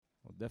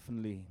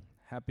Definitely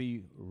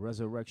happy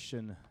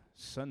Resurrection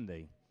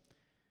Sunday.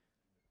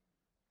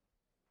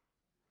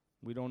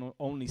 We don't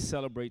only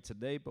celebrate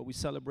today, but we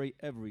celebrate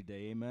every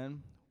day,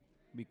 amen?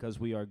 Because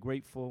we are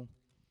grateful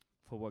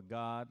for what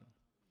God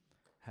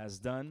has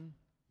done,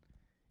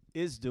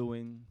 is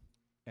doing,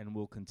 and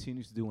will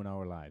continue to do in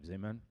our lives,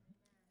 amen?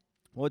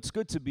 Well, it's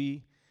good to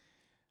be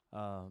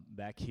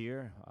back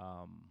here.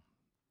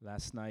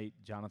 Last night,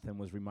 Jonathan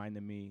was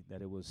reminding me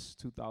that it was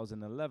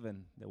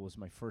 2011. That was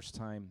my first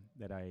time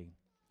that I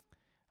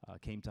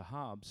came to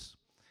Hobbs.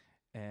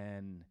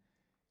 And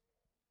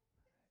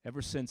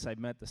ever since I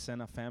met the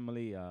Sena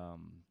family,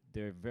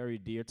 they're very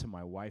dear to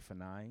my wife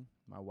and I.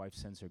 My wife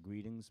sends her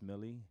greetings,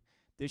 Millie.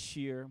 This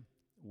year,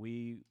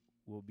 we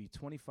will be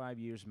 25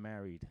 years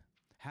married,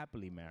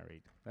 happily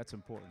married. That's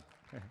important.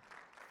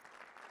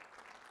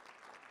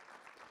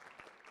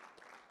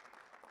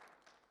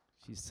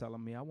 She's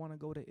telling me, I want to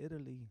go to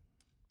Italy.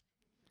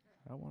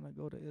 I want to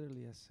go to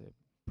Italy. I said,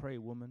 pray,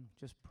 woman,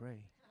 just pray.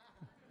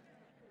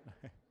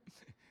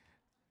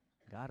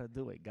 Gotta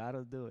do it,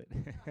 gotta do it.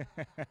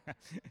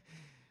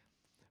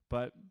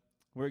 But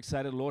we're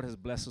excited. The Lord has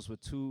blessed us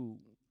with two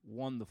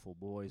wonderful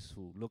boys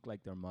who look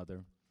like their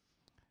mother.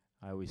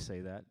 I always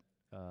say that.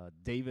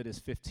 David is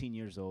 15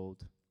 years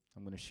old.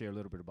 I'm going to share a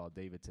little bit about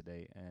David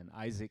today. And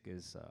Isaac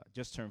is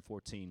just turned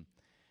 14.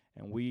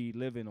 And we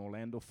live in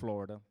Orlando,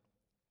 Florida.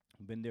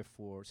 I've been there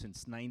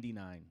since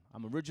 99.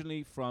 I'm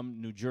originally from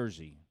New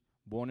Jersey,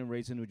 born and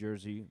raised in New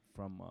Jersey,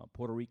 from a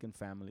Puerto Rican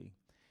family.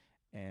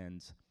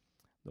 And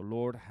the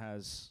Lord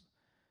has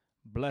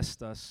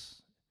blessed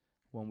us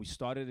when we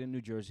started in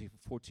New Jersey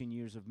for 14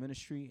 years of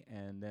ministry,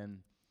 and then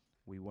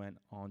we went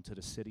on to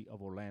the city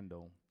of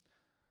Orlando.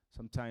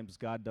 Sometimes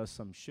God does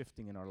some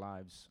shifting in our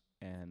lives,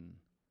 and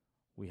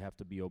we have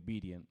to be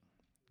obedient.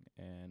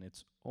 And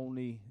it's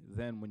only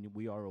then when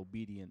we are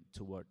obedient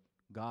to what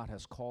God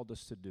has called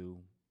us to do,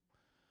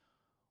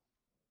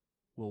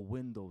 will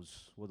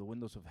the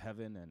windows of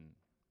heaven and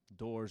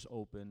doors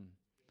open.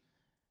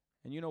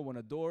 And you know, when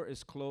a door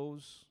is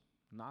closed,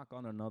 knock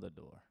on another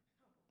door.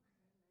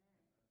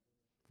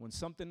 When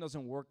something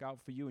doesn't work out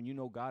for you and you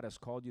know God has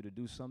called you to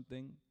do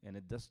something and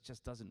it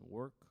just doesn't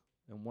work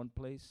in one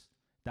place,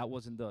 that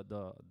wasn't the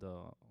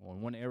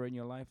on one area in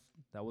your life,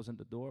 that wasn't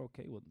the door,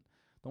 okay, well,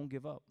 don't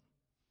give up.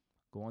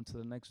 Go on to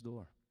the next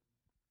door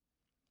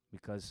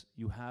because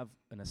you have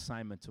an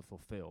assignment to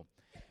fulfill.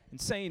 In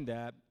saying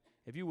that,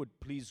 if you would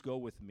please go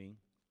with me.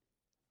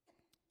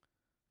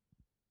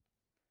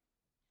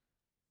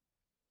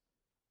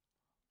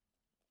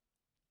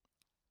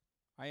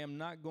 I am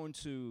not going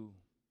to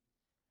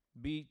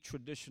be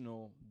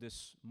traditional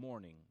this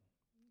morning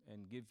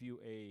and give you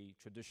a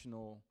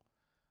traditional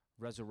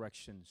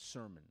resurrection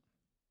sermon.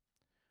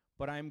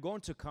 But I am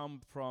going to come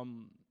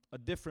from a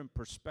different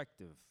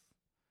perspective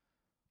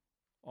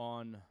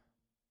on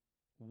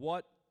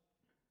what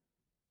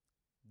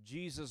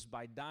Jesus,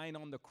 by dying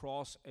on the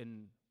cross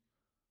and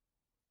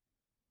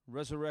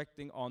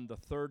resurrecting on the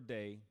third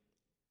day,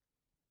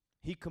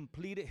 he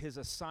completed his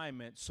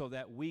assignment so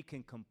that we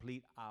can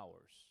complete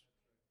ours.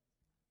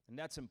 And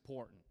that's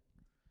important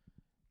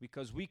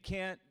because we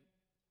can't,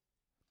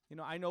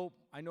 I know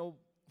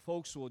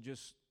folks will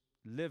just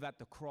live at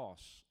the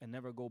cross and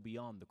never go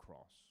beyond the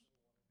cross.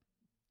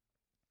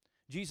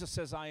 Jesus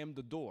says, I am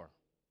the door.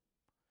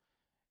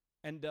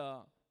 And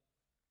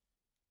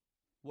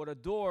what a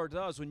door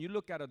does, when you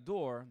look at a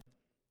door,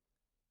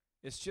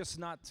 it's just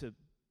not to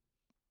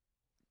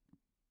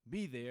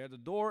be there. The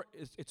door,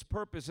 its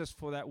purpose is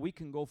for that we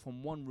can go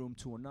from one room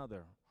to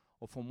another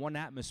or from one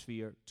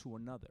atmosphere to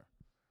another.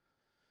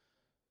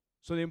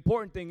 So the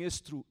important thing is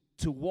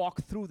to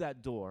walk through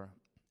that door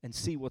and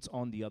see what's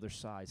on the other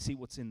side, see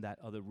what's in that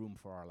other room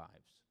for our lives.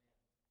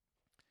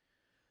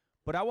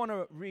 But I want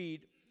to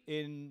read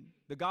in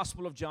the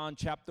Gospel of John,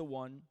 chapter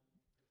 1.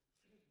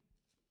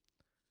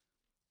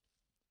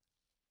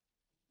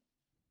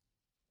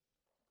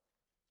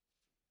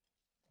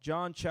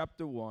 John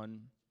chapter 1,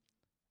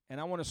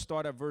 and I want to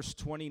start at verse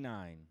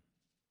 29.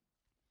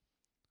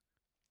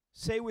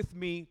 Say with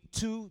me,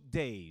 2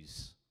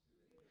 days.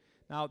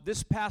 Now,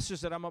 this passage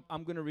that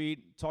I'm going to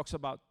read talks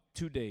about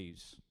 2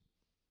 days.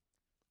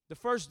 The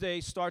first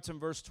day starts in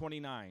verse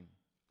 29.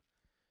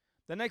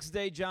 The next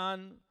day,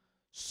 John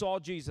saw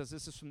Jesus,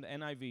 this is from the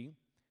NIV,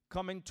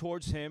 coming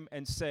towards him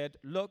and said,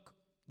 look,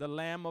 the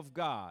Lamb of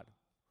God,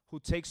 who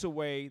takes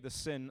away the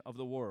sin of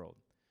the world.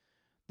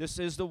 This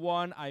is the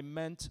one I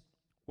meant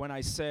when I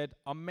said,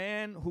 a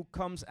man who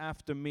comes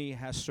after me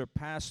has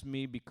surpassed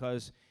me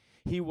because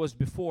he was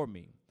before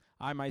me.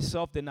 I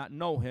myself did not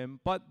know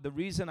him, but the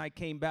reason I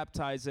came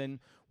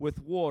baptizing with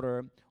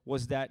water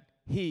was that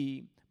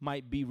he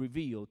might be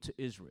revealed to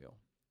Israel.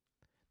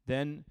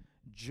 Then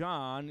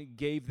John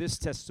gave this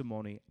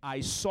testimony,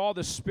 I saw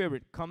the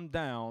Spirit come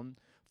down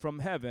from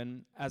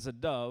heaven as a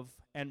dove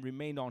and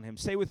remained on him.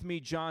 Say with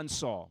me, John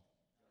saw.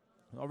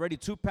 Already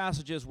 2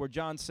 passages where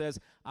John says,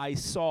 I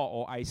saw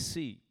or I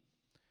see.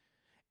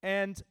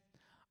 And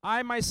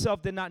I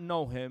myself did not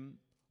know him,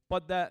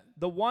 but that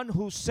the one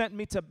who sent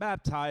me to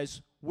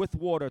baptize with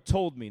water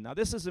told me. Now,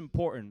 this is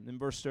important in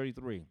verse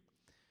 33.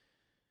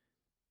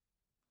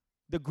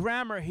 The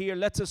grammar here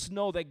lets us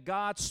know that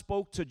God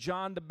spoke to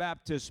John the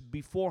Baptist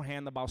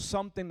beforehand about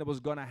something that was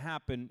going to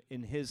happen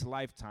in his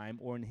lifetime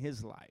or in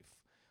his life.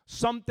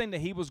 Something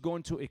that he was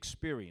going to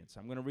experience.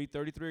 I'm going to read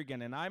 33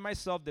 again. And I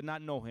myself did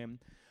not know him,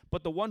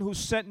 but the one who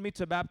sent me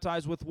to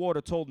baptize with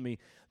water told me,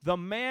 the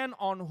man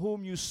on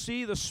whom you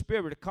see the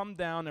Spirit come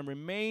down and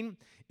remain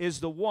is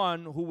the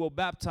one who will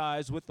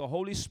baptize with the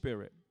Holy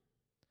Spirit.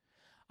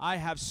 I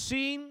have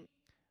seen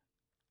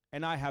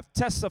and I have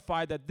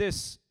testified that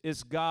this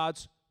is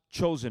God's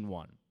chosen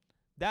one.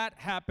 That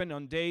happened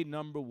on day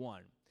number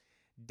 1.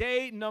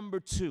 Day number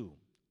 2,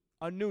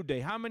 a new day.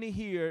 How many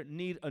here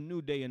need a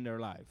new day in their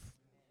life?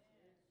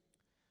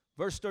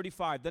 Verse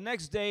 35, the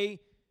next day,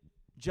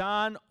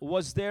 John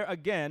was there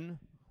again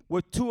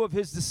with 2 of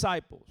his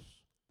disciples.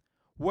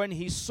 When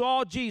he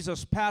saw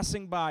Jesus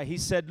passing by, he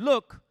said,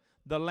 look,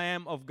 the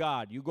Lamb of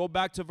God. You go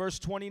back to verse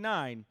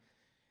 29,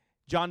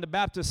 John the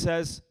Baptist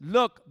says,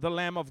 look, the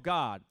Lamb of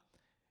God.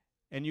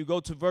 And you go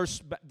to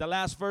the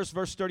last verse,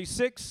 verse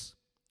 36,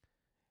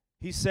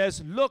 he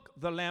says, look,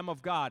 the Lamb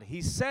of God.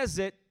 He says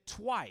it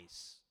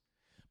twice.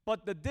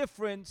 But the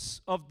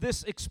difference of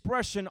this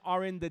expression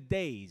are in the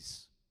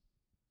days.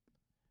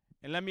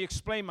 And let me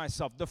explain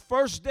myself. The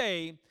first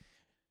day,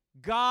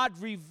 God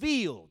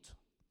revealed,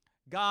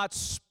 God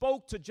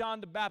spoke to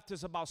John the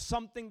Baptist about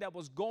something that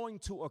was going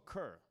to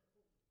occur.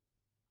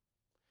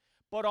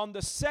 But on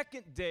the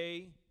second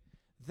day,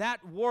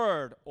 that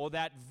word or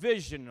that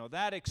vision or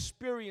that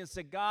experience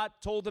that God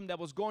told him that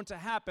was going to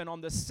happen, on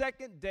the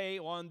second day,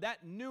 on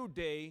that new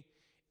day,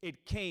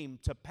 it came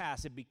to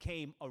pass. It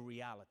became a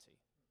reality.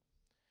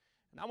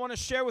 And I want to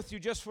share with you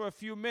just for a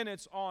few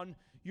minutes on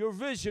your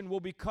vision will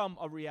become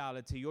a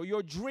reality, or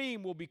your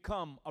dream will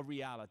become a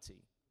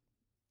reality.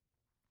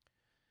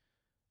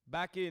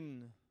 Back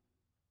in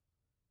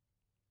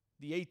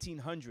the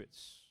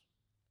 1800s,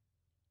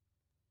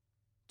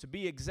 to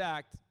be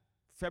exact,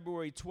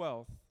 February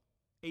 12th,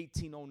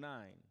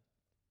 1809.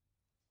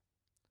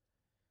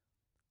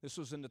 This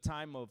was in the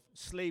time of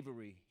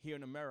slavery here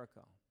in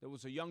America. There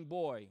was a young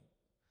boy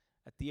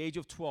at the age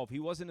of 12. He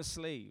wasn't a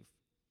slave,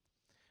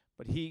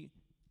 but he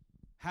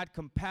had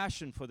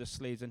compassion for the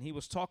slaves, and he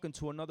was talking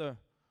to another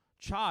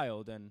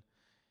child, and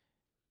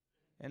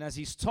as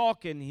he's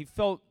talking, he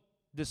felt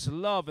this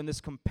love and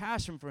this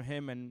compassion for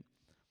him, and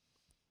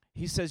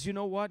he says, you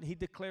know what? He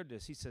declared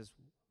this. He says,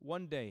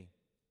 one day,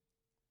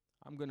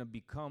 I'm going to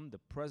become the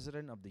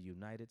president of the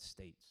United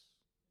States.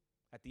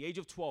 At the age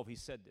of 12, he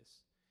said this.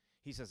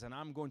 He says, and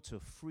I'm going to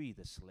free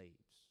the slaves.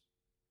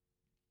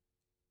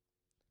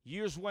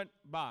 Years went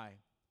by,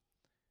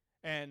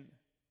 and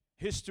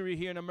history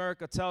here in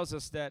America tells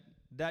us that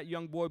that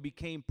young boy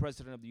became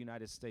president of the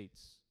United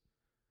States.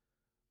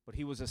 But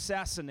he was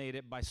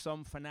assassinated by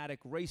some fanatic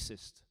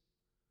racist.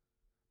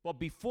 But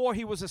before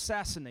he was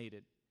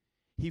assassinated,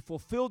 he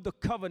fulfilled the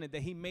covenant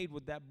that he made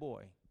with that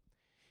boy.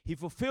 He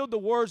fulfilled the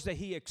words that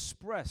he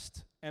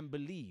expressed and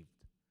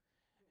believed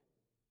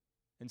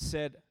and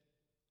said,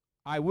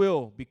 I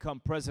will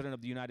become president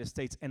of the United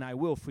States and I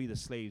will free the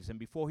slaves. And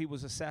before he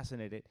was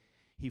assassinated,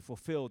 he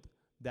fulfilled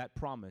that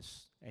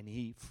promise and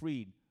he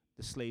freed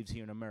the slaves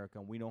here in America.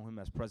 And we know him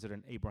as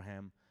President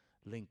Abraham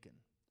Lincoln.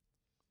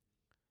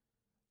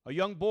 A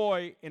young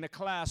boy in a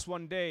class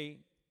one day,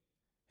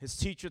 his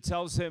teacher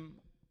tells him,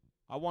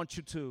 I want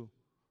you to,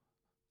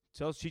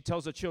 she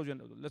tells the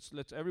children,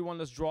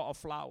 let's draw a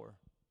flower.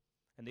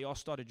 And they all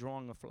started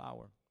drawing a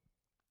flower.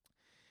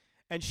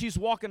 And she's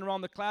walking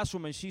around the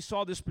classroom, and she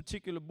saw this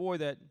particular boy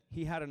that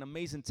he had an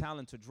amazing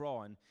talent to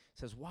draw, and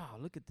says, wow,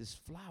 look at this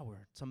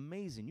flower. It's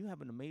amazing. You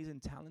have an amazing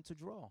talent to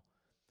draw.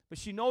 But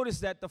she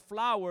noticed that the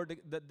flower,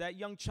 that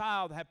young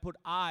child had put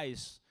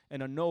eyes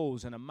and a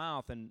nose and a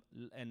mouth and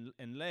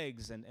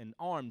legs and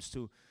arms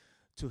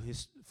to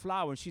his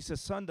flower. And she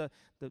says, son,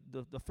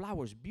 the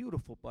flower is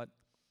beautiful, but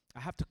I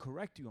have to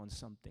correct you on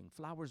something.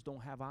 Flowers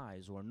don't have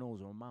eyes or a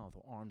nose or a mouth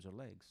or arms or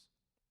legs.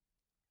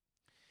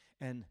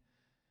 And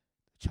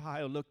the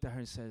child looked at her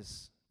and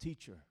says,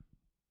 teacher,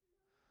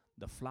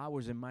 the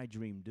flowers in my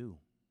dream do.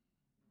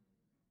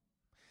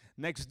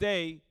 Next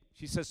day,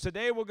 she says,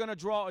 today we're going to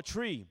draw a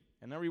tree.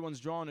 And everyone's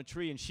drawing a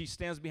tree, and she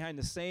stands behind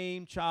the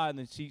same child,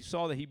 and she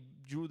saw that he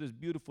drew this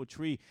beautiful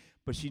tree,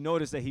 but she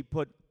noticed that he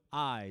put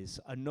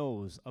eyes, a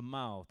nose, a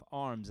mouth,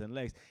 arms, and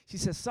legs. She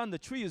says, son, the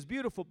tree is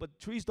beautiful, but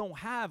trees don't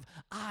have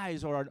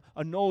eyes or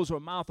a nose or a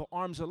mouth or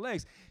arms or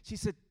legs. She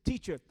said,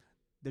 teacher,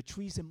 the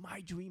trees in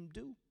my dream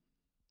do.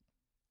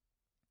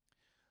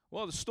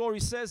 Well, the story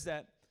says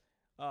that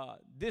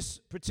this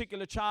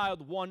particular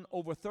child won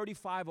over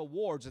 35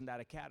 awards in that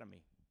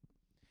academy.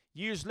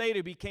 Years later,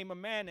 he became a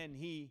man, and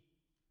he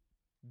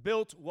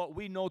built what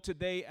we know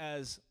today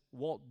as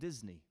Walt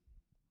Disney.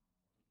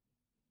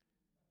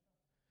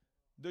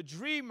 The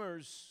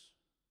dreamers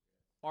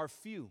are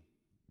few.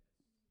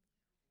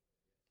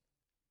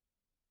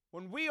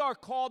 When we are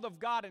called of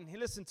God, and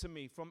listen to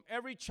me, from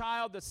every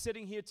child that's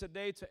sitting here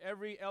today to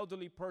every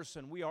elderly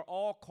person, we are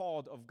all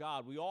called of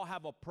God. We all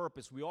have a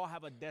purpose. We all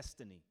have a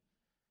destiny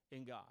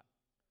in God.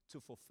 to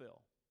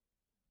fulfill.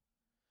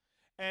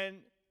 And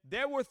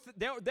there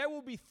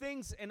will be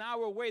things in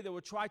our way that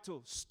will try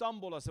to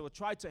stumble us, that will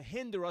try to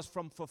hinder us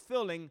from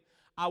fulfilling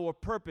our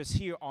purpose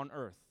here on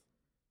earth.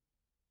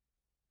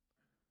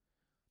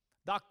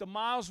 Dr.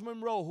 Miles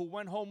Monroe, who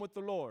went home with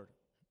the Lord,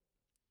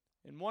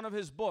 in one of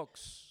his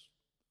books,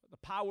 The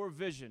Power of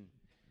Vision,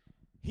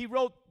 he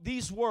wrote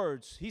these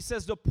words. He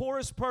says, the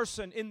poorest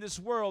person in this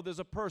world is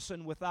a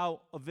person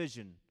without a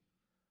vision,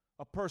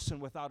 a person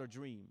without a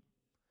dream.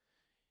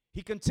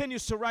 He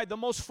continues to write, the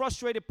most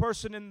frustrated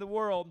person in the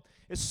world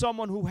is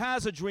someone who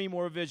has a dream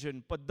or a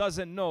vision but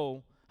doesn't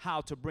know how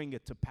to bring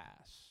it to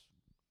pass.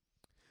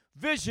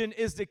 Vision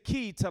is the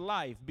key to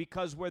life,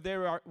 because where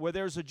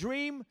there's a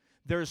dream,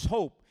 there's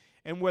hope.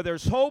 And where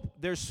there's hope,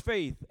 there's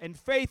faith. And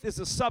faith is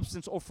the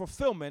substance or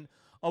fulfillment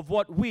of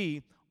what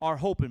we are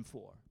hoping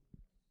for.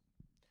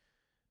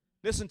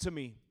 Listen to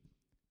me.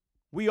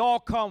 We all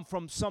come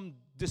from some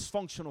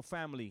dysfunctional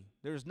family.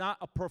 There's not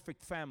a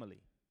perfect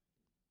family.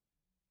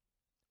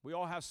 We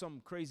all have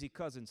some crazy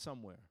cousin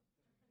somewhere.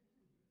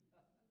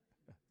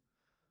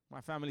 My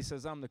family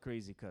says I'm the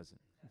crazy cousin.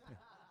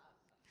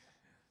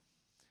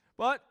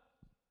 But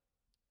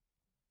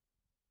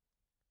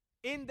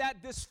in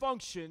that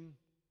dysfunction,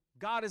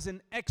 God is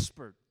an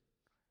expert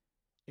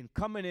in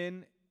coming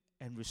in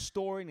and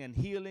restoring and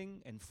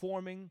healing and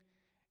forming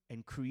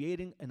and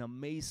creating an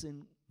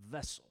amazing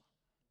vessel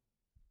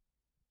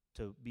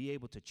to be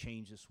able to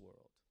change this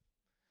world.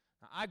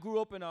 Now, I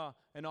grew up in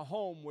a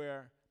home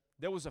where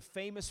there was a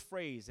famous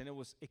phrase, and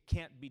it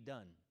can't be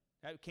done.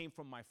 That came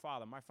from my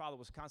father. My father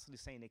was constantly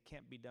saying, it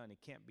can't be done, it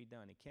can't be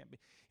done, it can't be.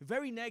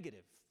 Very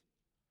negative.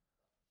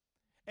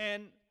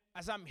 And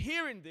as I'm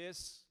hearing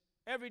this,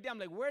 every day I'm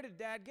like, where did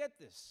Dad get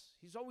this?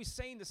 He's always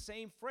saying the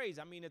same phrase.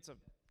 I mean,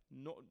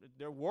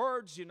 they're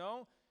words,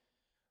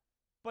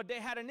 but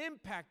they had an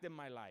impact in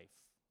my life.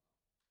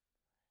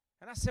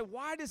 And I said,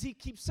 why does he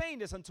keep saying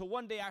this? Until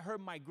one day I heard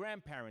my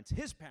grandparents,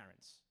 his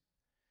parents,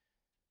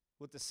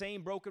 with the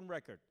same broken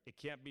record. It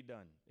can't be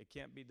done. It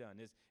can't be done.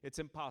 It's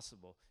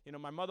impossible.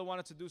 My mother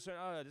wanted to do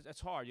something.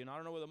 That's hard. I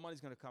don't know where the money's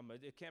going to come.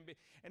 It can't be.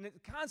 And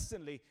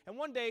constantly. And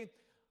one day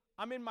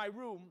I'm in my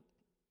room.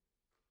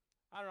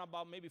 I don't know,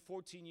 about maybe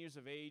 14 years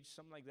of age,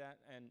 something like that,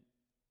 and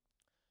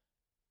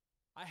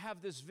I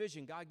have this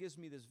vision. God gives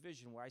me this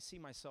vision where I see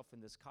myself in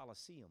this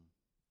Coliseum,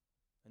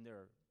 and there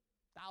are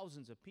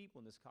thousands of people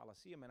in this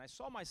Coliseum, and I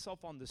saw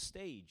myself on the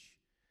stage,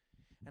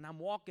 and I'm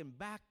walking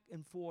back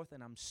and forth,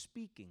 and I'm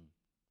speaking.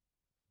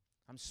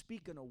 I'm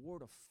speaking a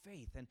word of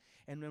faith. And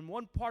in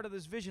one part of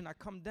this vision, I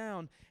come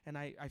down, and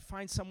I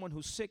find someone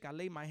who's sick. I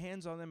lay my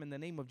hands on them in the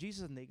name of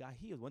Jesus, and they got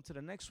healed. Went to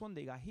the next one,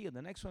 they got healed.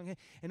 The next one,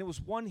 and it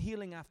was one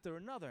healing after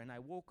another. And I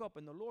woke up,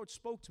 and the Lord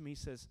spoke to me. He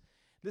says,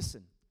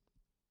 listen,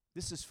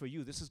 this is for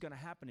you. This is going to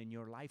happen in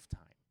your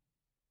lifetime.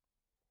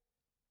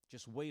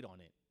 Just wait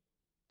on it.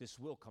 This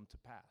will come to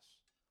pass.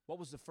 What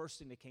was the first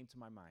thing that came to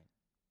my mind?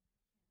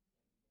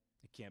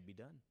 It can't be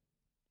done.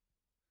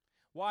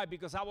 Why?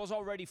 Because I was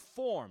already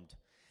formed.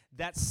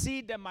 That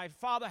seed that my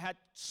father had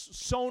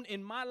sown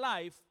in my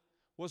life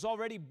was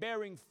already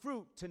bearing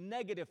fruit to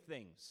negative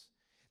things.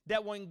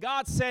 That when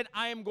God said,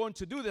 I am going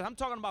to do this, I'm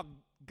talking about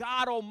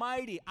God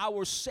Almighty,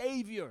 our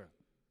Savior.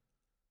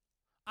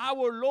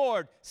 Our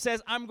Lord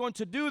says, I'm going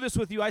to do this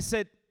with you. I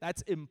said,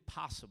 that's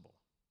impossible.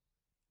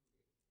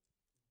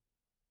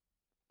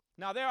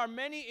 Now, there are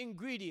many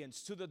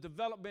ingredients to the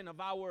development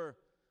of our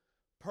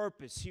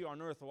purpose here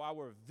on earth, or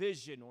our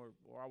vision,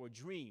 or our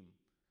dream.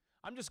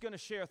 I'm just going to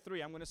share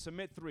three. I'm going to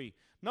submit three.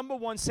 Number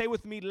one, say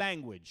with me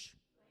language.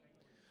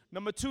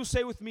 Number two,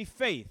 say with me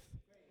faith.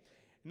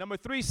 Number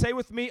three, say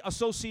with me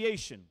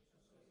association.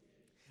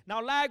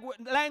 Now,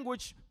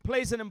 language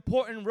plays an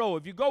important role.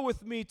 If you go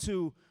with me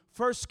to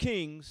 1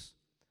 Kings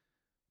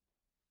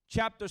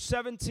chapter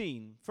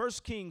 17, 1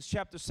 Kings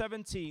chapter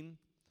 17,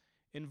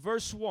 in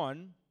verse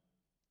 1,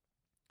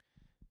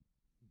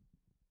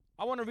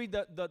 I want to read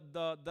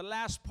the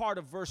last part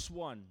of verse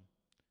 1.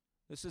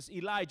 This is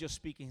Elijah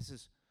speaking. He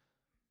says,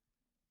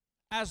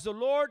 as the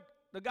Lord,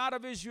 the God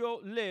of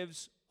Israel,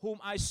 lives, whom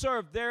I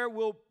serve, there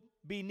will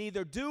be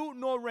neither dew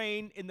nor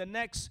rain in the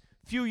next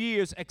few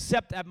years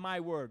except at my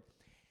word.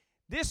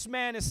 This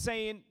man is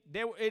saying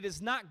it is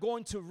not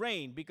going to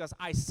rain because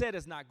I said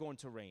it's not going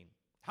to rain.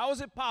 How is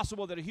it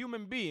possible that a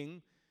human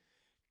being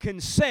can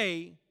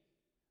say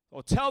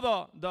or tell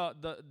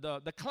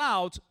the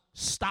clouds,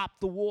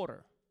 stop the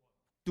water?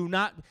 Do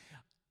not.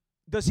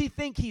 Does he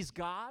think he's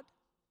God?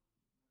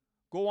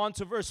 Go on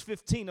to verse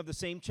 15 of the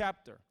same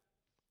chapter.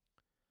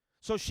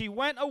 So she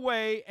went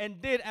away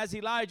and did as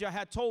Elijah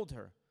had told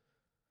her.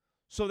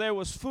 So there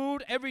was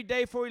food every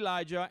day for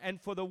Elijah and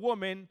for the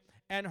woman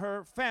and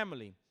her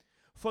family.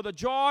 For the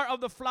jar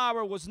of the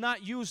flour was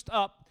not used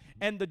up,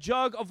 and the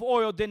jug of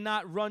oil did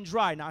not run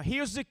dry. Now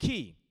here's the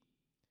key.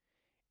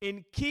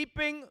 In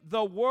keeping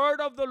the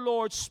word of the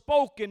Lord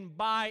spoken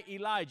by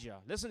Elijah.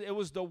 Listen, it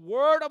was the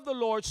word of the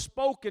Lord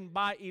spoken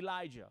by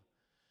Elijah.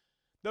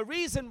 The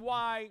reason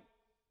why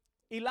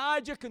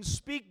Elijah can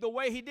speak the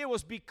way he did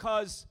was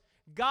because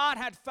God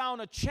had found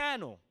a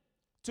channel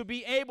to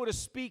be able to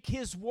speak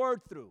His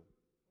word through.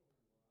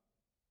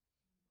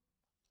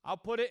 I'll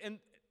put it in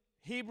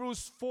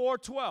Hebrews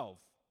 4:12.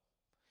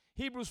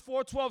 Hebrews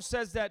 4:12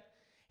 says that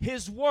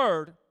His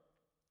word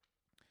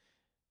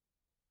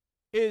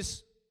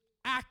is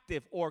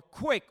active or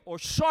quick or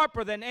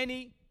sharper than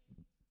any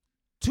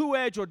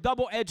two-edged or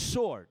double-edged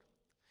sword.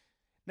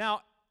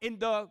 Now, in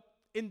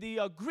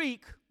the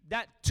Greek,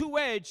 that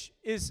two-edged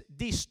is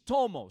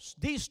distomos.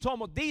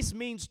 Dis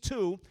means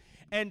two,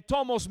 and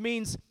tomos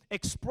means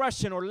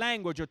expression or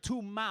language or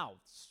two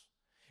mouths.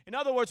 In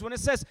other words, when it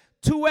says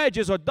two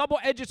edges or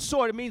double-edged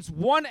sword, it means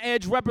one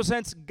edge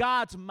represents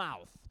God's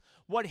mouth,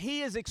 what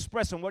He is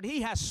expressing, what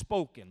He has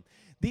spoken.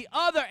 The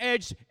other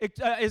edge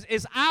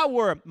is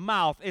our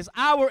mouth, is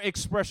our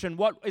expression,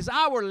 what is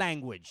our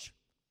language.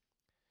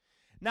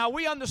 Now,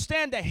 we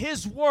understand that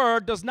His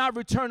word does not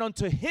return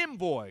unto Him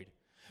void,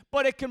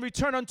 but it can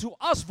return unto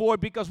us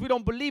void because we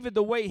don't believe it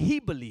the way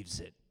He believes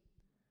it.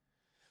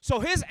 So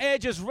His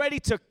edge is ready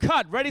to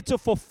cut, ready to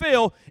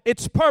fulfill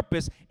its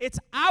purpose. It's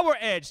our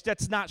edge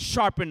that's not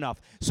sharp enough.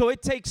 So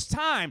it takes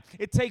time.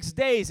 It takes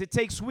days. It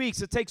takes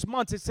weeks. It takes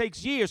months. It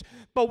takes years.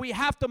 But we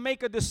have to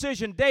make a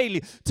decision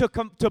daily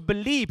to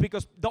believe,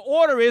 because the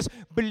order is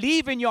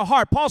believe in your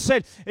heart. Paul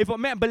said if a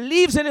man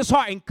believes in his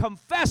heart and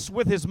confess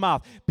with his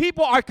mouth.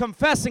 People are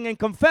confessing and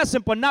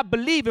confessing but not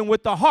believing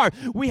with the heart.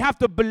 We have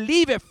to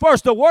believe it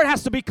first. The word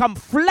has to become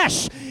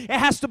flesh. It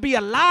has to be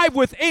alive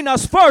within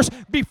us first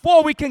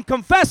before we can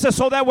confess it,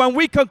 so that when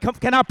we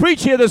can I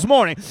preach here this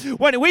morning?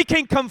 When we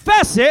can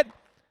confess it,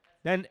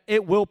 then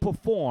it will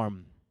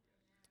perform.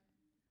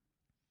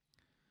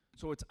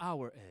 So it's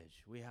our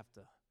edge. We have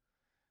to.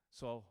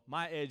 So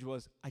my edge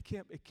was,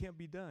 it can't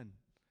be done.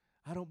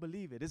 I don't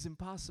believe it. It's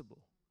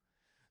impossible.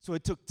 So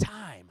it took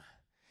time.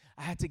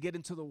 I had to get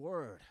into the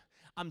Word.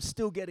 I'm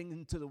still getting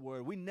into the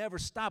Word. We never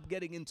stop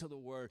getting into the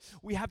Word.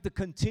 We have to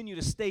continue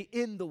to stay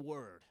in the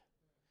Word.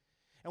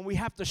 And we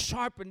have to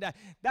sharpen that.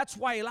 That's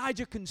why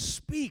Elijah can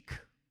speak.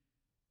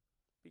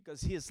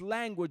 Because his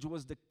language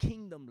was the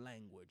kingdom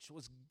language. It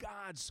was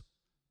God's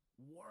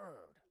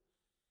word.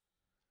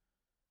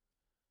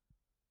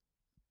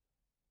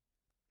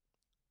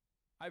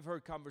 I've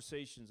heard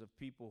conversations of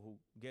people who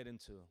get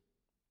into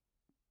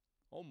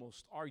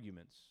almost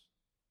arguments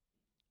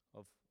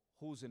of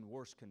who's in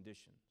worse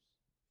conditions.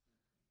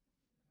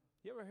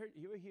 You ever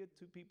hear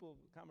two people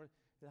converse?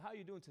 How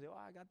you doing today? Oh,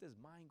 I got this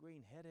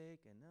migraine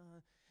headache,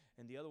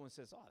 and the other one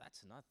says, oh,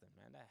 that's nothing,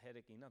 man. That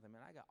headache ain't nothing,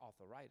 man. I got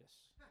arthritis.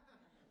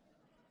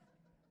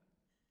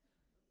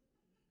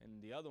 And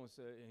the other one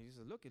said, he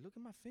said, look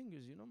at my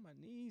fingers, my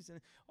knees.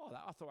 And oh, the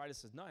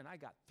arthritis is nothing. I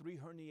got 3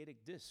 herniated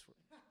discs.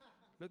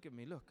 Look at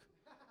me, look.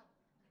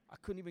 I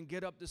couldn't even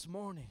get up this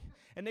morning.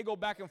 And they go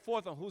back and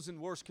forth on who's in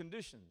worse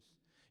conditions.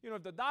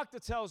 If the doctor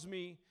tells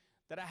me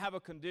that I have a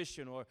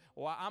condition or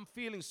I'm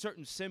feeling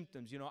certain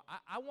symptoms,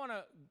 I want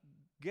to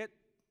get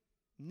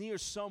near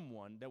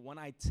someone that when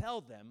I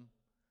tell them,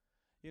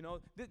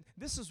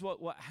 this is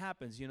what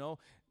happens,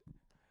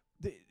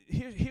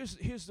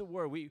 Here's the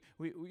word. We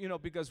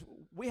because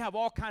we have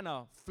all kind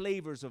of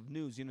flavors of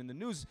news. In the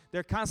news,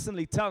 they're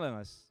constantly telling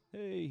us,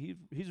 hey,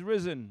 he's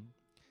risen.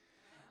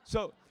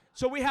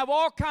 So we have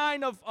all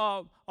kind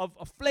of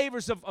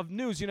flavors of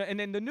news,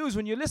 and in the news,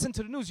 when you listen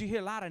to the news, you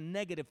hear a lot of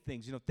negative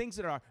things, things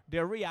that are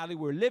their reality.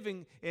 We're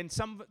living in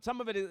some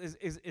of it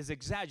is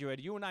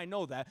exaggerated. You and I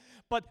know that.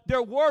 But there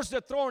are words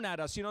that are thrown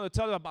at us, they're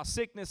telling us about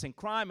sickness and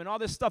crime and all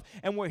this stuff,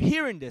 and we're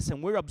hearing this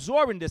and we're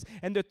absorbing this,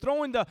 and they're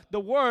throwing the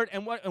word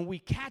and we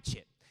catch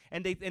it.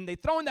 And they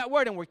throw in that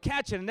word and we're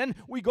catching, and then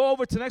we go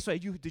over to the next one.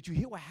 Did you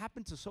hear what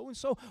happened to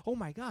so-and-so? Oh,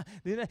 my God.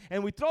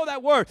 And we throw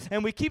that word,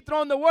 and we keep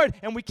throwing the word,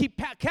 and we keep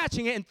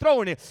catching it and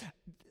throwing it.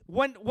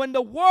 When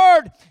the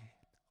word,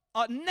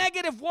 a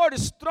negative word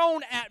is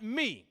thrown at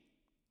me,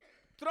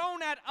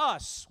 thrown at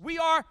us, we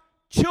are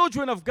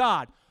children of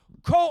God,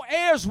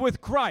 co-heirs with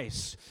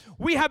Christ.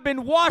 We have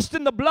been washed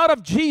in the blood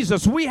of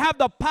Jesus. We have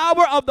the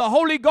power of the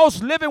Holy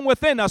Ghost living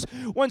within us.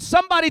 When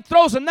somebody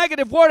throws a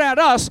negative word at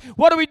us,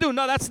 what do?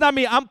 No, that's not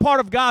me. I'm part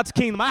of God's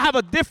kingdom. I have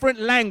a different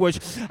language.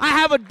 I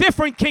have a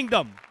different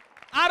kingdom.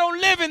 I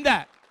don't live in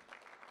that.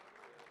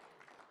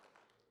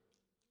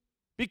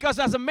 Because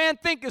as a man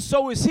thinketh,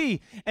 so is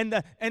he.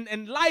 And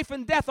life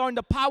and death are in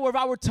the power of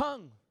our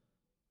tongue.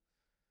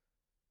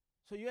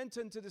 So you enter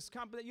into this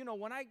company.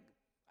 When I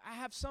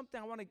have something,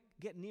 I want to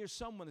get near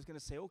someone that's going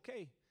to say,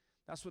 okay,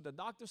 that's what the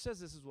doctor says.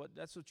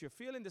 That's what you're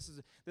feeling.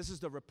 This is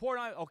the report.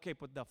 Okay,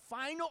 but the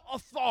final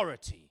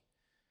authority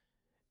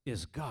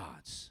is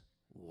God's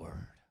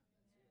word.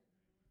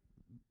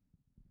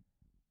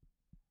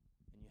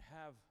 And you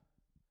have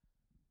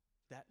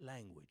that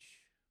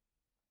language.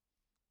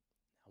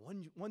 Now,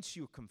 once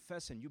you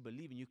confess and you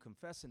believe and you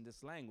confess in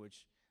this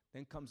language,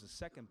 then comes the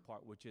second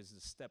part, which is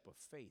the step of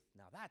faith.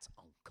 Now, that's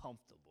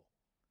uncomfortable.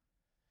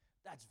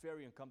 That's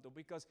very uncomfortable,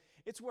 because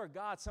it's where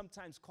God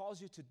sometimes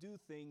calls you to do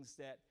things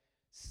that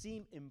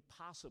seem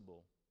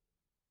impossible.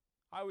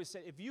 I always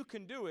say, if you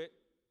can do it,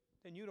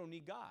 then you don't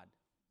need God.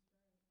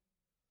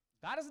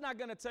 God is not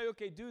going to tell you,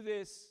 okay, do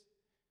this,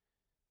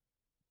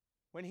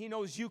 when he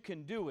knows you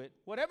can do it.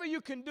 Whatever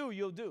you can do,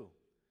 you'll do.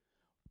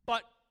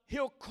 But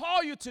he'll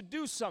call you to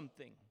do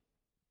something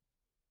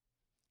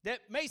that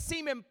may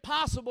seem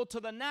impossible to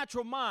the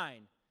natural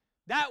mind.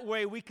 That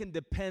way we can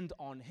depend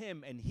on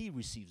him and he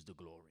receives the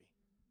glory.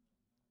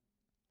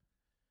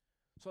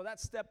 So that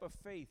step of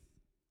faith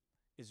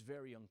is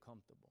very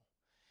uncomfortable.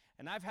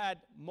 And I've had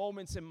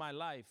moments in my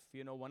life,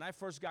 when I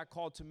first got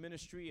called to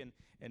ministry and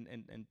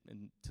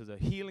to the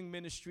healing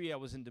ministry, I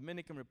was in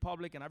Dominican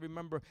Republic, and I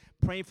remember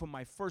praying for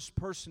my first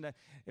person.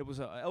 It was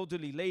an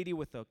elderly lady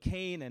with a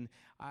cane, and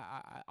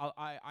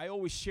I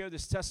always share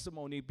this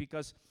testimony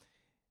because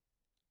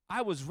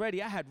I was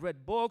ready. I had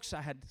read books.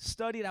 I had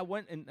studied. I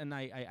went and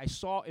I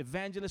saw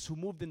evangelists who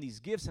moved in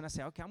these gifts. And I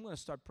said, okay, I'm going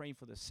to start praying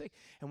for the sick.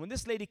 And when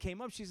this lady came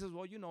up, she says,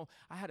 well,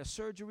 I had a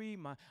surgery.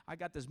 I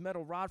got this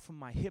metal rod from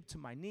my hip to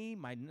my knee.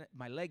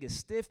 My leg is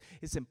stiff.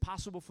 It's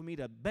impossible for me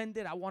to bend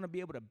it. I want to be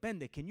able to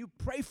bend it. Can you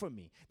pray for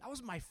me? That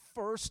was my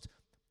first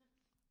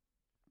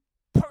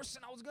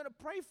person I was going to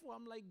pray for.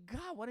 I'm like,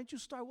 God, why didn't you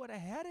start with a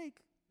headache?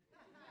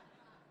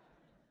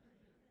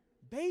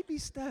 Baby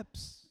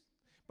steps.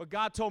 But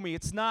God told me,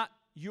 it's not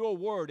your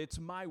word, it's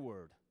my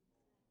word.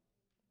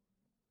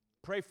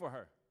 Pray for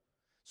her.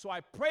 So I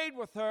prayed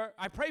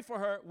for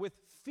her with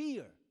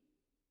fear.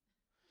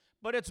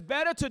 But it's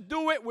better to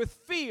do it with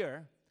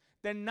fear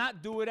than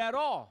not do it at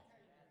all.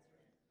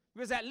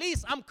 Because at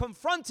least I'm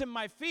confronting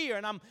my fear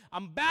and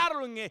I'm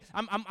battling it.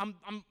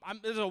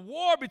 There's a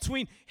war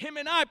between him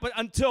and I, but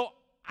until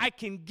I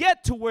can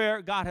get to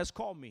where God has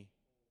called me.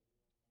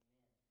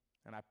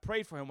 And I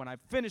prayed for him. When I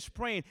finished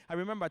praying, I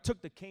remember I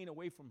took the cane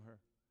away from her.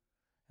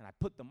 And I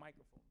put the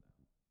microphone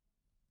down.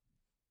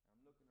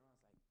 I'm looking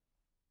around, I was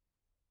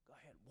like, go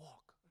ahead,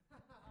 walk.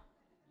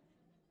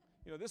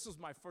 This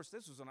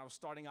was when I was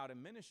starting out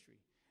in ministry.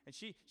 And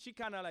she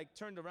kind of like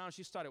turned around,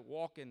 she started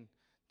walking,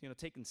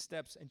 taking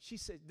steps. And she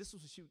said, this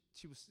was,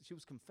 she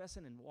was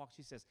confessing and walked.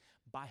 She says,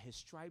 by his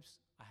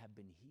stripes, I have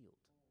been healed.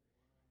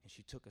 And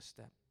she took a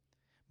step.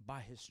 By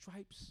his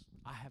stripes,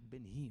 I have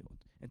been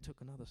healed. And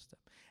took another step.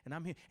 And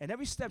I'm here. And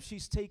every step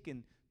she's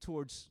taken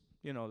towards,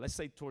 let's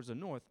say towards the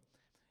north,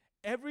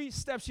 every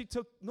step she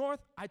took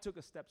north, I took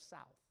a step south.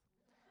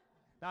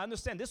 Now,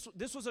 understand,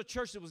 this was a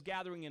church that was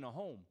gathering in a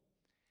home.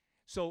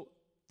 So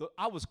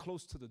I was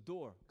close to the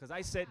door because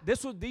I said,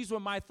 these were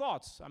my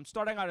thoughts. I'm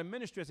starting out in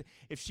ministry. I said,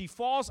 if she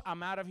falls,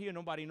 I'm out of here.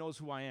 Nobody knows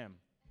who I am.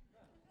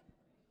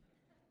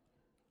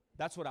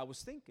 That's what I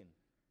was thinking.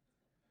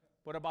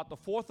 But about the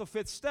fourth or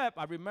fifth step,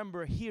 I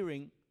remember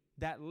hearing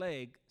that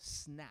leg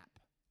snap.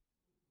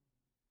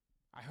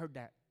 I heard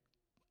that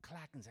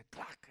clack and said,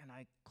 clack, and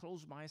I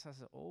closed my eyes. I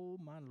said, oh,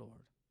 my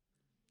Lord.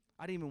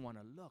 I didn't even want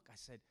to look. I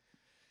said,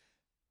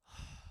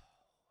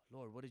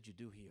 Lord, what did you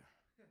do here?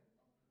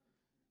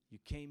 You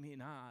came here,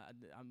 now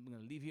I'm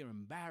going to leave here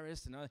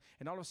embarrassed.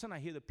 And all of a sudden, I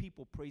hear the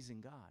people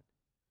praising God.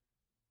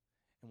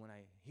 And when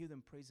I hear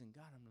them praising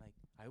God, I'm like,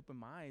 I open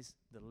my eyes.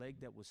 The leg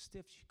that was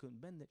stiff, she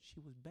couldn't bend it.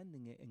 She was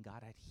bending it, and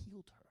God had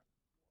healed her.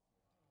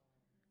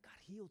 God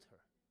healed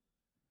her.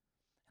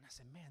 And I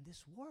said, man,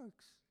 this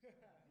works.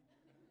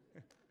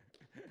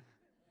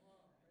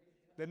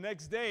 The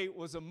next day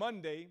was a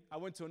Monday. I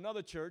went to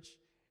another church,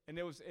 and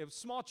it was a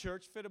small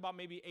church, fit about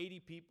maybe 80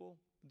 people.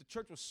 The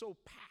church was so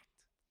packed.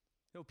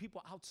 There were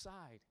people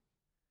outside.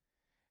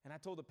 And I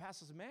told the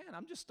pastor, I said, man,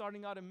 I'm just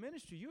starting out in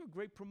ministry. You're a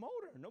great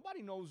promoter.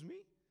 Nobody knows me.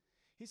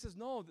 He says,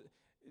 no,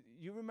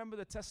 you remember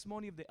the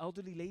testimony of the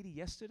elderly lady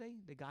yesterday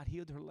that God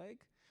healed her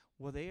leg?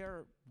 Well,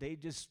 they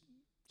just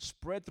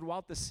spread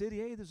throughout the city.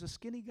 Hey, there's a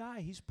skinny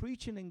guy. He's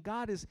preaching, and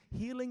God is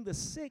healing the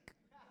sick.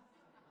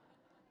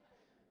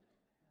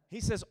 He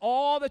says,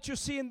 all that you're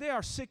seeing there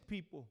are sick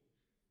people.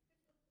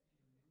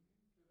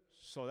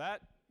 So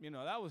that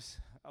was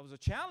a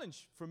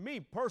challenge for me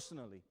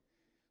personally.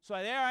 So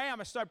there I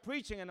am. I start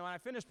preaching, and when I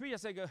finish preaching, I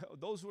say,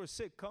 those who are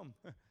sick, come.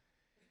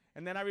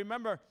 And then I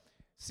remember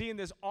seeing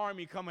this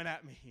army coming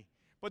at me.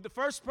 But the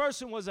first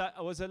person was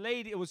a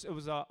lady. It was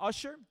a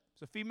usher.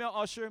 It's a female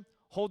usher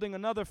holding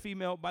another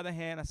female by the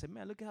hand. I said,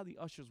 man, look at how the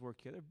ushers work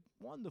here. They're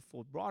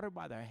wonderful. Brought her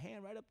by their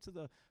hand right up to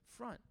the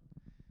front.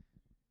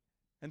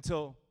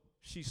 Until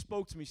she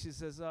spoke to me. She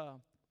says, I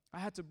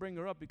had to bring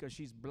her up because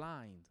she's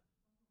blind.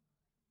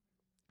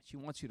 She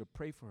wants you to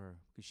pray for her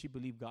because she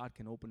believes God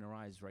can open her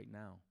eyes right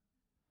now.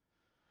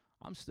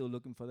 I'm still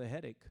looking for the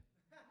headache.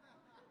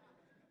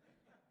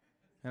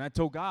 And I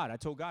told God,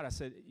 I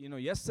said,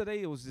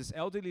 yesterday it was this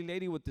elderly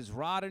lady with this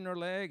rod in her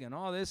leg and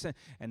all this,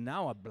 and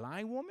now a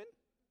blind woman?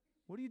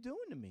 What are you doing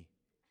to me?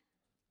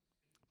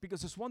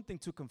 Because it's one thing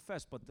to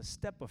confess, but the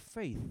step of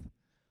faith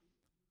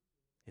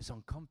is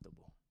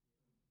uncomfortable.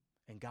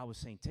 And God was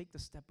saying, take the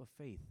step of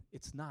faith.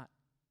 It's not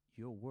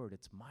your word,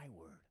 it's my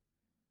word.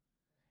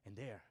 And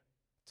there,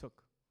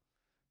 took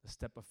the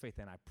step of faith,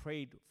 and I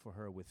prayed for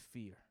her with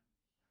fear.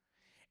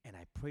 And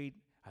I prayed,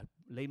 I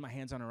laid my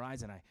hands on her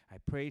eyes, and I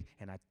prayed,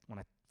 and when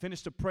I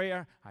finished the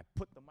prayer, I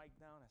put the mic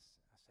down. I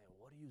said,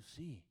 what do you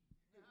see?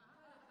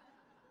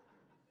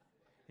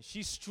 And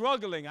she's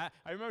struggling. I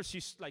remember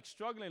she's like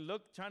struggling,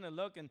 trying to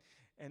look, and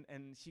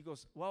she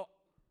goes, well,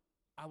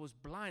 I was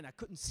blind. I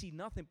couldn't see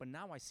nothing, but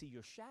now I see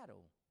your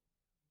shadow.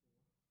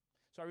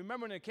 So I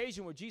remember an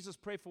occasion where Jesus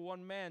prayed for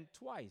one man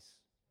twice.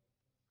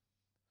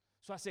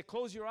 So I said,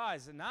 close your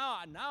eyes. And now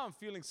I'm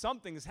feeling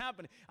something is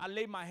happening. I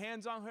laid my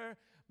hands on her.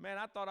 Man,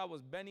 I thought I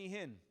was Benny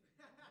Hinn.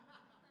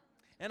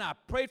 And I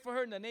prayed for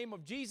her in the name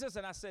of Jesus,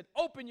 and I said,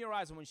 open your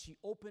eyes. And when she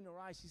opened her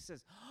eyes, she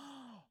says,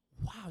 oh,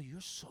 wow, you're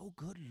so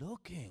good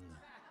looking.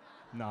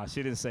 No,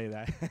 she didn't say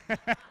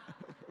that.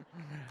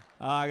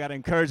 I got to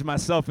encourage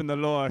myself in the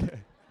Lord.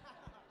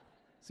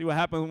 See what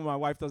happens when my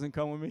wife doesn't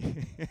come with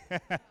me?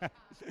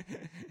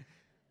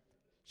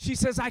 She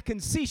says, I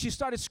can see. She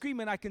started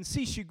screaming, I can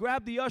see. She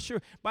grabbed the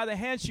usher by the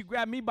hand. She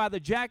grabbed me by the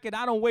jacket.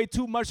 I don't weigh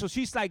too much. So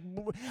she's like,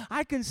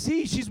 I can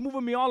see. She's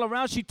moving me all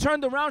around. She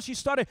turned around. She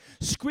started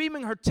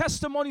screaming her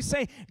testimony,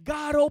 saying,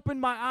 God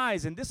opened my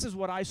eyes. And this is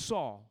what I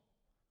saw.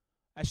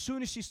 As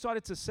soon as she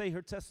started to say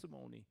her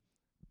testimony,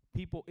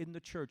 people in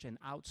the church and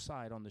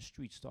outside on the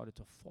street started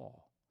to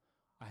fall.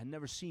 I had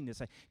never seen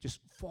this. Just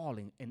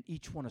falling, and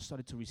each one has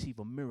started to receive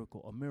a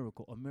miracle, a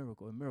miracle, a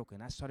miracle, a miracle.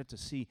 And I started to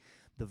see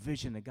the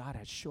vision that God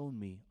had shown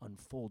me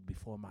unfold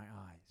before my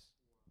eyes.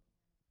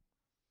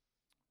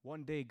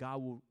 One day,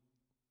 God will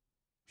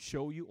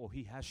show you, or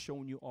He has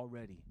shown you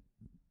already,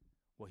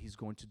 what He's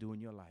going to do in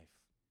your life.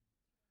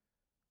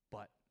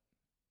 But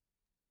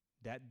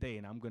that day,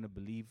 and I'm going to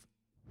believe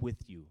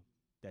with you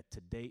that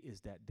today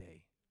is that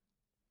day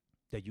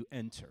that you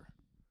enter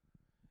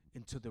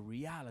into the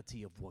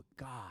reality of what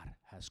God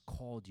has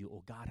called you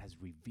or God has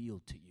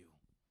revealed to you.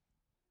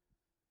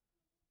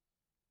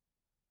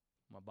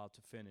 I'm about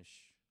to finish.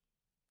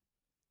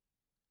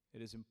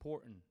 It is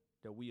important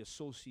that we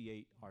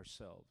associate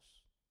ourselves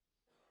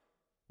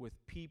with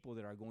people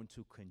that are going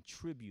to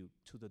contribute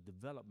to the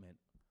development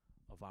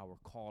of our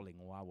calling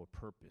or our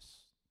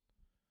purpose.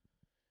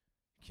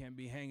 You can't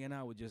be hanging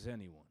out with just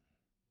anyone.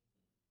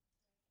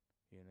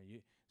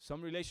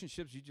 Some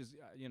relationships, you just,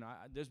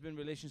 there's been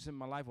relationships in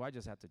my life where I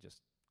just have to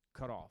just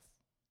cut off.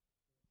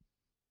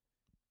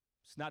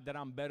 It's not that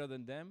I'm better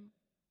than them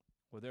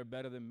or they're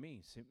better than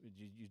me.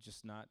 You're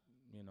just not,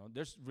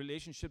 There's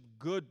relationship,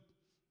 good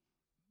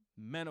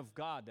men of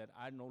God that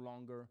I no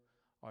longer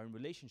are in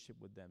relationship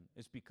with them.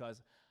 It's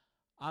because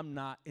I'm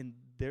not in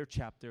their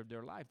chapter of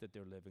their life that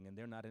they're living, and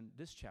they're not in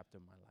this chapter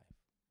of my life.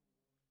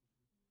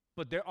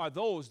 But there are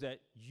those that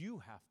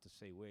you have to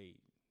say, wait,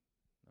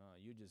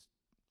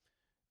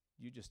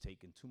 you're just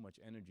taking too much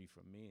energy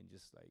from me, and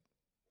just like,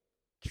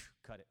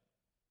 cut it.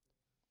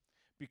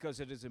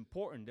 Because it is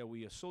important that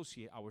we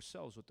associate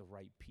ourselves with the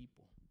right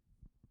people.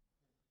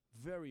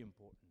 Very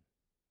important.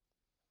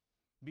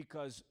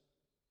 Because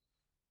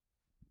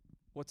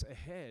what's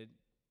ahead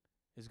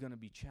is going to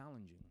be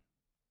challenging.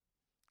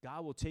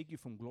 God will take you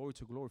from glory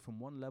to glory, from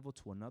one level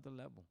to another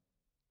level.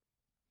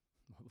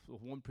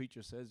 One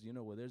preacher says,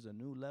 where there's a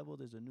new level,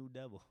 there's a new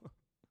devil.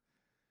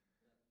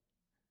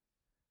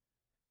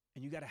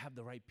 And you got to have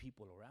the right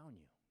people around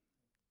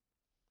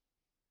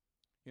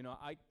you.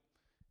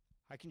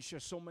 I can share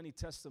so many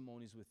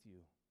testimonies with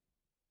you.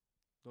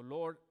 The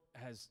Lord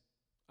has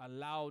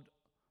allowed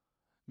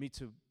me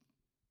to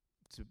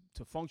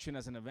function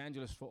as an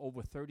evangelist for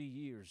over 30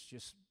 years,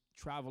 just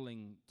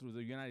traveling through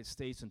the United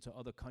States and to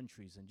other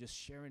countries and just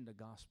sharing the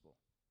gospel.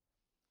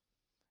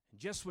 And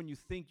just when you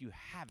think you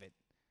have it,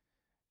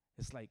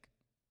 it's like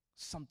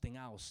something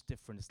else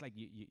different. It's like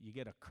you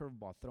get a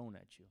curveball thrown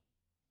at you.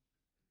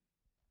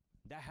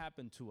 That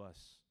happened to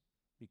us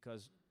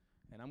because,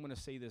 and I'm going to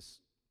say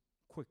this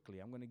quickly.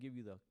 I'm going to give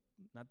you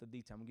not the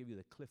detail, I'm going to give you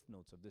the cliff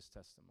notes of this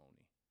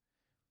testimony.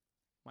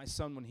 My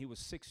son, when he was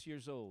 6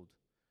 years old,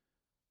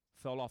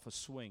 fell off a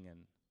swing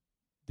and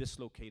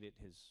dislocated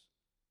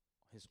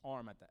his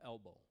arm at the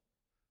elbow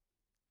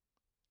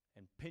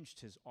and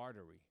pinched his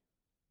artery.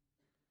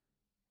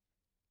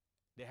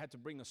 They had to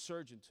bring a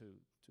surgeon to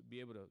be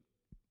able to,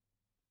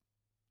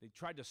 they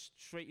tried to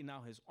straighten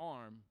out his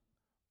arm,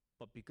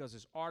 but because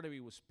his artery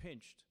was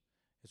pinched,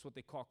 it's what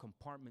they call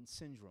compartment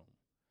syndrome.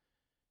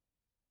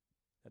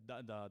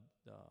 The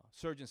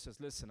surgeon says,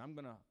 listen, I'm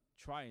going to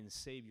try and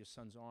save your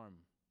son's arm.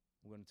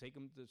 We're going to take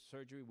him to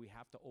surgery. We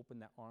have to open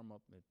that arm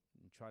up and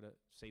try to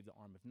save the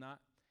arm. If not,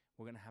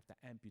 we're going to have to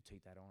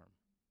amputate that arm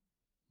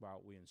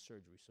while we're in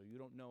surgery. So you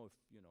don't know if,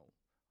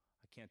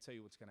 I can't tell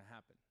you what's going to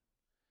happen.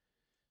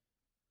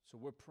 So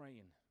we're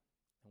praying,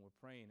 and we're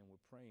praying, and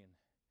we're praying.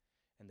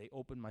 And they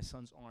opened my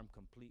son's arm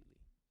completely.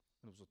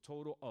 And it was a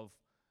total of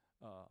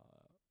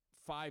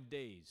 5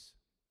 days.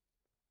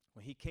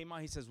 When he came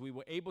out, he says, we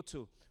were able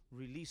to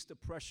release the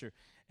pressure,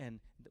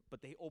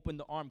 but they opened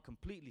the arm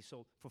completely.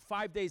 So for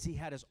 5 days, he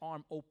had his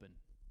arm open.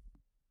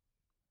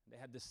 They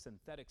had this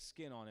synthetic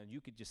skin on it.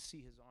 You could just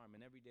see his arm,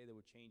 and every day they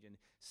were changing.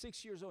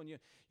 6 years old,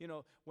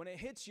 when it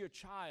hits your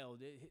child,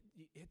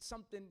 it's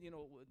something,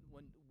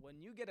 when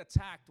you get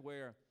attacked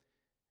where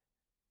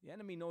the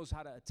enemy knows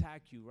how to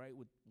attack you, right,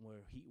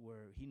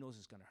 where he knows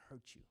it's going to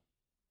hurt you.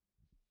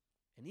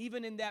 And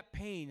even in that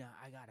pain,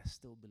 I got to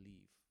still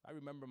believe. I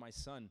remember my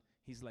son,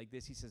 he's like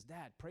this. He says,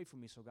 Dad, pray for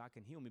me so God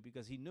can heal me,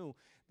 because he knew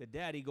that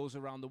Daddy goes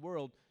around the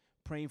world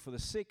praying for the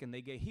sick and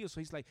they get healed. So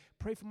he's like,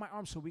 pray for my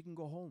arm so we can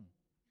go home.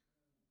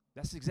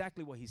 That's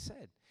exactly what he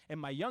said. And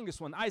my youngest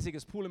one, Isaac,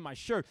 is pulling my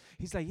shirt.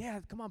 He's like, yeah,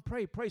 come on,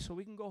 pray so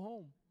we can go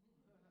home.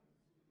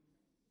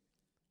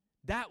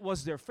 That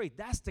was their faith.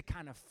 That's the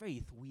kind of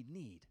faith we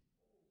need.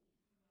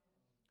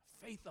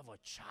 Faith of a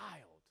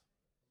child.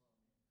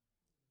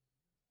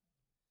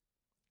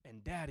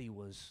 And Daddy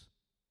was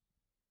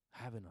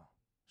having a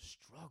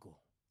struggle.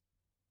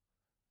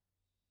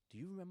 Do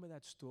you remember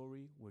that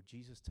story where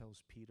Jesus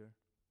tells Peter,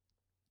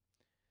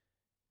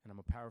 and I'm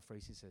going to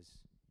paraphrase, he says,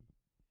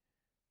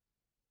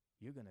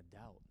 you're going to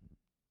doubt.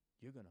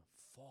 You're going to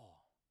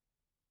fall.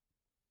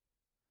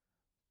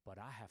 But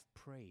I have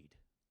prayed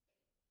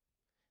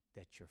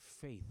that your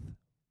faith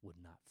would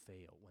not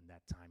fail when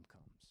that time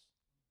comes.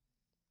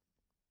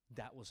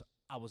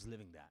 I was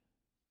living that.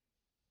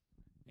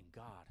 And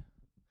God,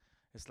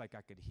 it's like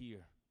I could hear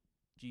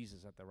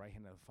Jesus at the right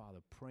hand of the Father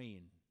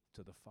praying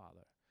to the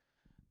Father.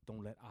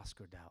 Don't let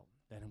Oscar doubt.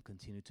 Let him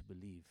continue to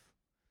believe.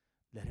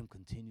 Let him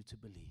continue to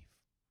believe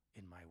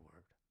in my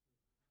word.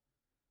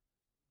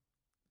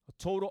 A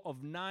total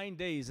of 9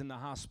 days in the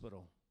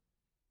hospital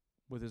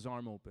with his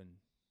arm open.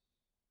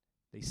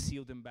 They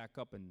sealed him back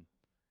up, and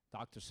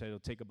doctors said it'll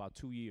take about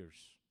 2 years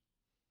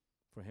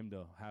for him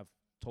to have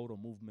total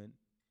movement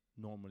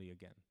normally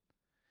again.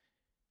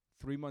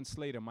 3 months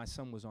later, my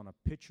son was on a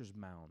pitcher's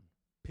mound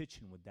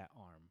pitching with that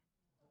arm.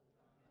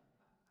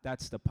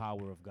 That's the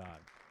power of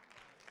God.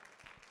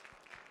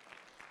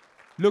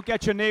 Look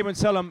at your neighbor and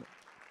tell him,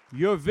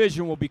 your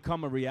vision will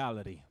become a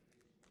reality.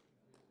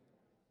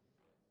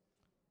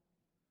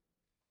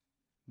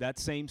 That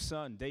same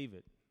son,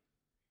 David,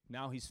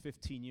 now he's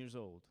 15 years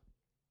old.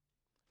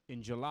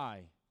 In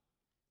July,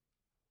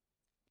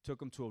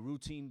 took him to a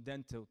routine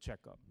dental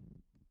checkup.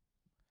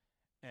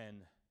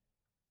 And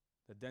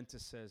the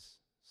dentist says,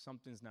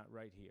 something's not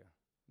right here.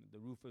 The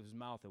roof of his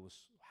mouth,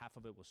 half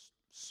of it was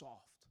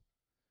soft.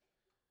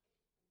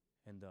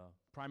 And the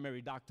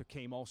primary doctor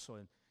came also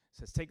and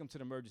says, take him to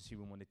the emergency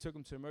room. When they took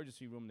him to the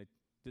emergency room, they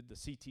did the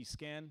CT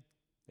scan.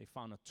 They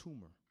found a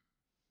tumor.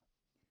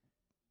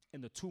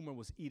 And the tumor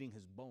was eating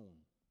his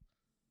bone.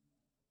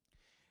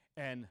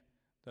 And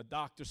the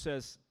doctor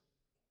says,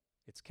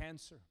 it's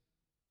cancer.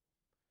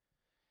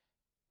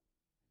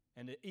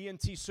 And the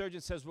ENT surgeon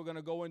says, we're going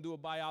to go and do a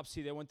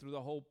biopsy. They went through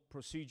the whole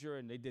procedure,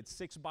 and they did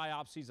 6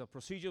 biopsies. The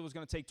procedure was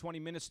going to take 20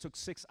 minutes, took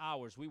 6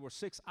 hours. We were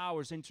 6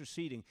 hours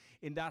interceding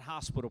in that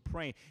hospital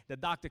praying. The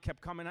doctor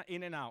kept coming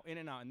in and out, in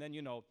and out. And then,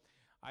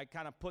 I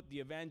kind of put the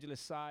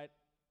evangelist side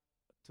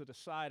to the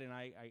side, and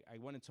I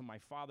went into my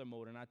father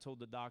mode, and I told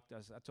the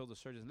doctors, I told the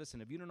surgeons,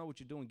 listen, if you don't know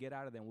what you're doing, get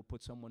out of there, and we'll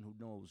put someone who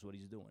knows what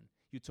he's doing.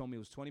 You told me it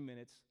was 20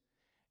 minutes,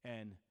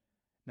 and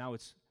now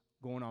it's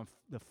going on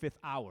the 5th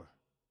hour.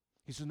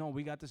 He says, no,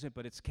 we got this,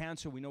 but it's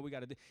cancer. We know we got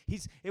to do.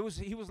 He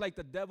was like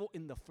the devil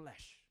in the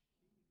flesh.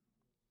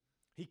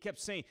 He kept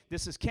saying,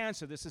 this is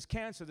cancer, this is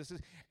cancer, this is,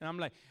 and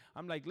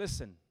I'm like,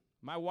 listen,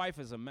 my wife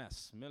is a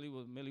mess. Millie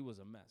was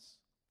a mess.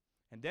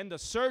 And then the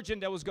surgeon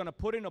that was going to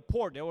put in a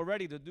port, they were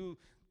ready to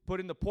put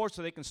in the port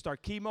so they can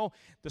start chemo.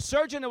 The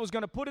surgeon that was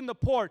going to put in the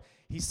port,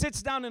 he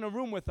sits down in a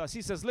room with us.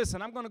 He says,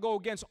 listen, I'm going to go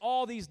against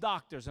all these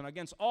doctors and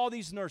against all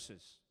these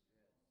nurses.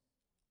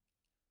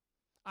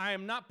 I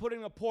am not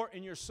putting a port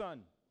in your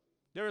son.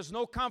 There is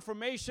no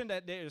confirmation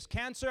that there is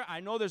cancer. I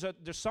know there's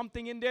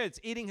something in there. It's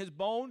eating his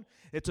bone.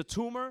 It's a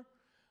tumor.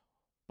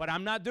 But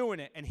I'm not doing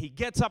it. And he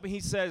gets up and he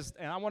says,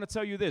 and I want to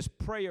tell you this,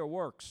 prayer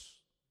works.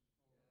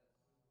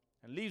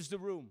 And leaves the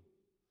room.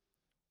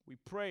 We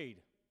prayed.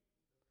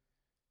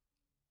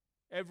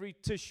 Every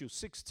tissue,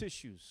 6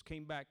 tissues,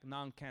 came back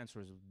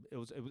non-cancerous.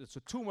 It's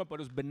a tumor, but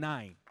it was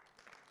benign.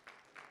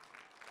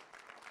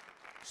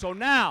 So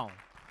now,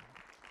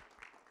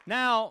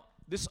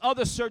 this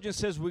other surgeon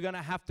says we're going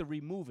to have to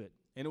remove it.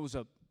 And it was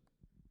a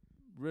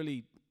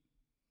really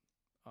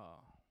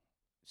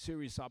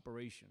serious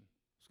operation.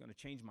 It's going to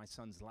change my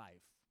son's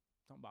life.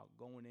 Talking about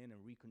going in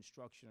and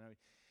reconstruction.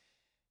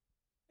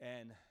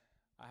 And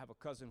I have a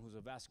cousin who's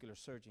a vascular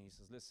surgeon. He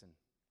says, listen,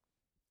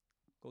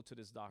 go to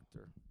this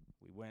doctor.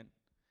 We went,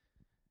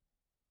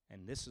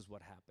 and this is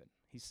what happened.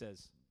 He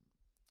says,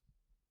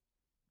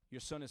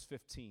 your son is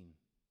 15.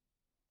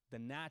 The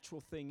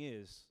natural thing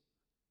is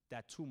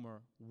that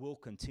tumor will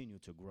continue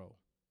to grow.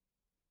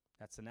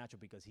 That's the natural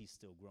because he's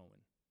still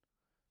growing.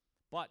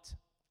 But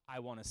I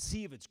want to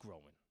see if it's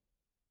growing.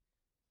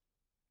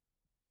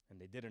 And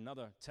they did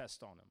another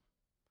test on him.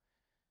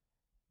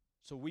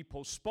 So we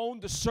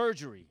postponed the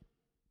surgery.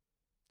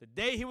 The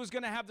day he was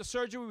going to have the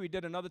surgery, we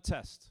did another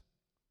test.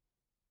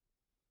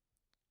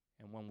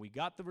 And when we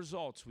got the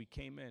results, we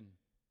came in.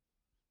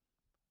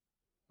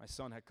 My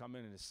son had come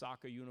in his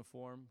soccer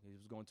uniform. He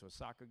was going to a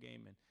soccer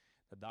game, and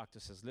the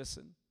doctor says,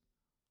 listen,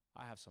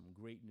 I have some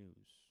great news.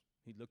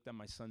 He looked at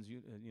my son's, he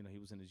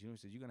was in his uniform. He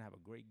said, you're going to have a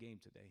great game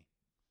today.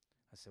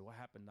 I said, what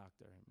happened,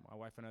 doctor? My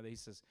wife and I, he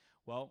says,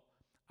 well,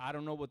 I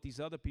don't know what these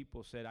other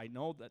people said. I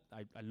know that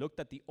I looked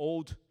at the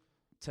old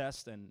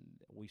test, and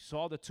we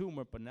saw the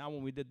tumor, but now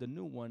when we did the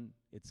new one,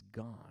 it's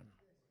gone.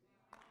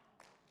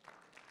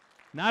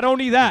 Not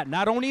only that,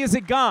 not only is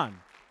it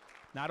gone,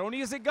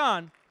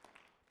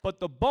 but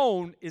the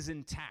bone is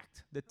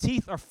intact. The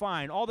teeth are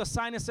fine. All the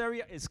sinus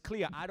area is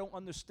clear. I don't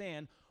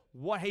understand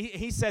what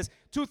he says.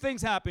 Two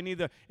things happen.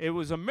 Either it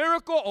was a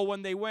miracle, or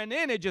when they went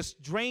in, it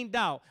just drained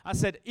out. I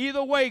said,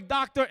 either way,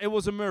 doctor, it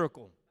was a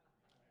miracle.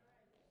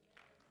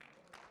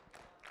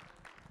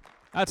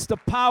 That's the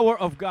power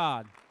of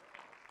God.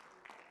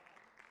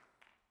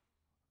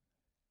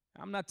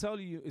 I'm not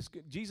telling you, it's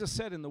good. Jesus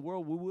said in the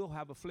world we will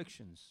have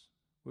afflictions.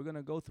 We're going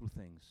to go through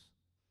things.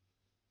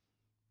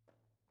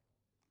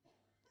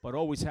 But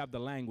always have the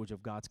language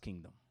of God's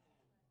kingdom.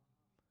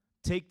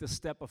 Take the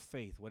step of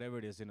faith, whatever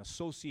it is, and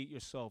associate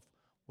yourself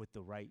with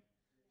the right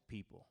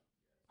people.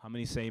 How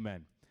many say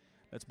amen?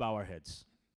 Let's bow our heads.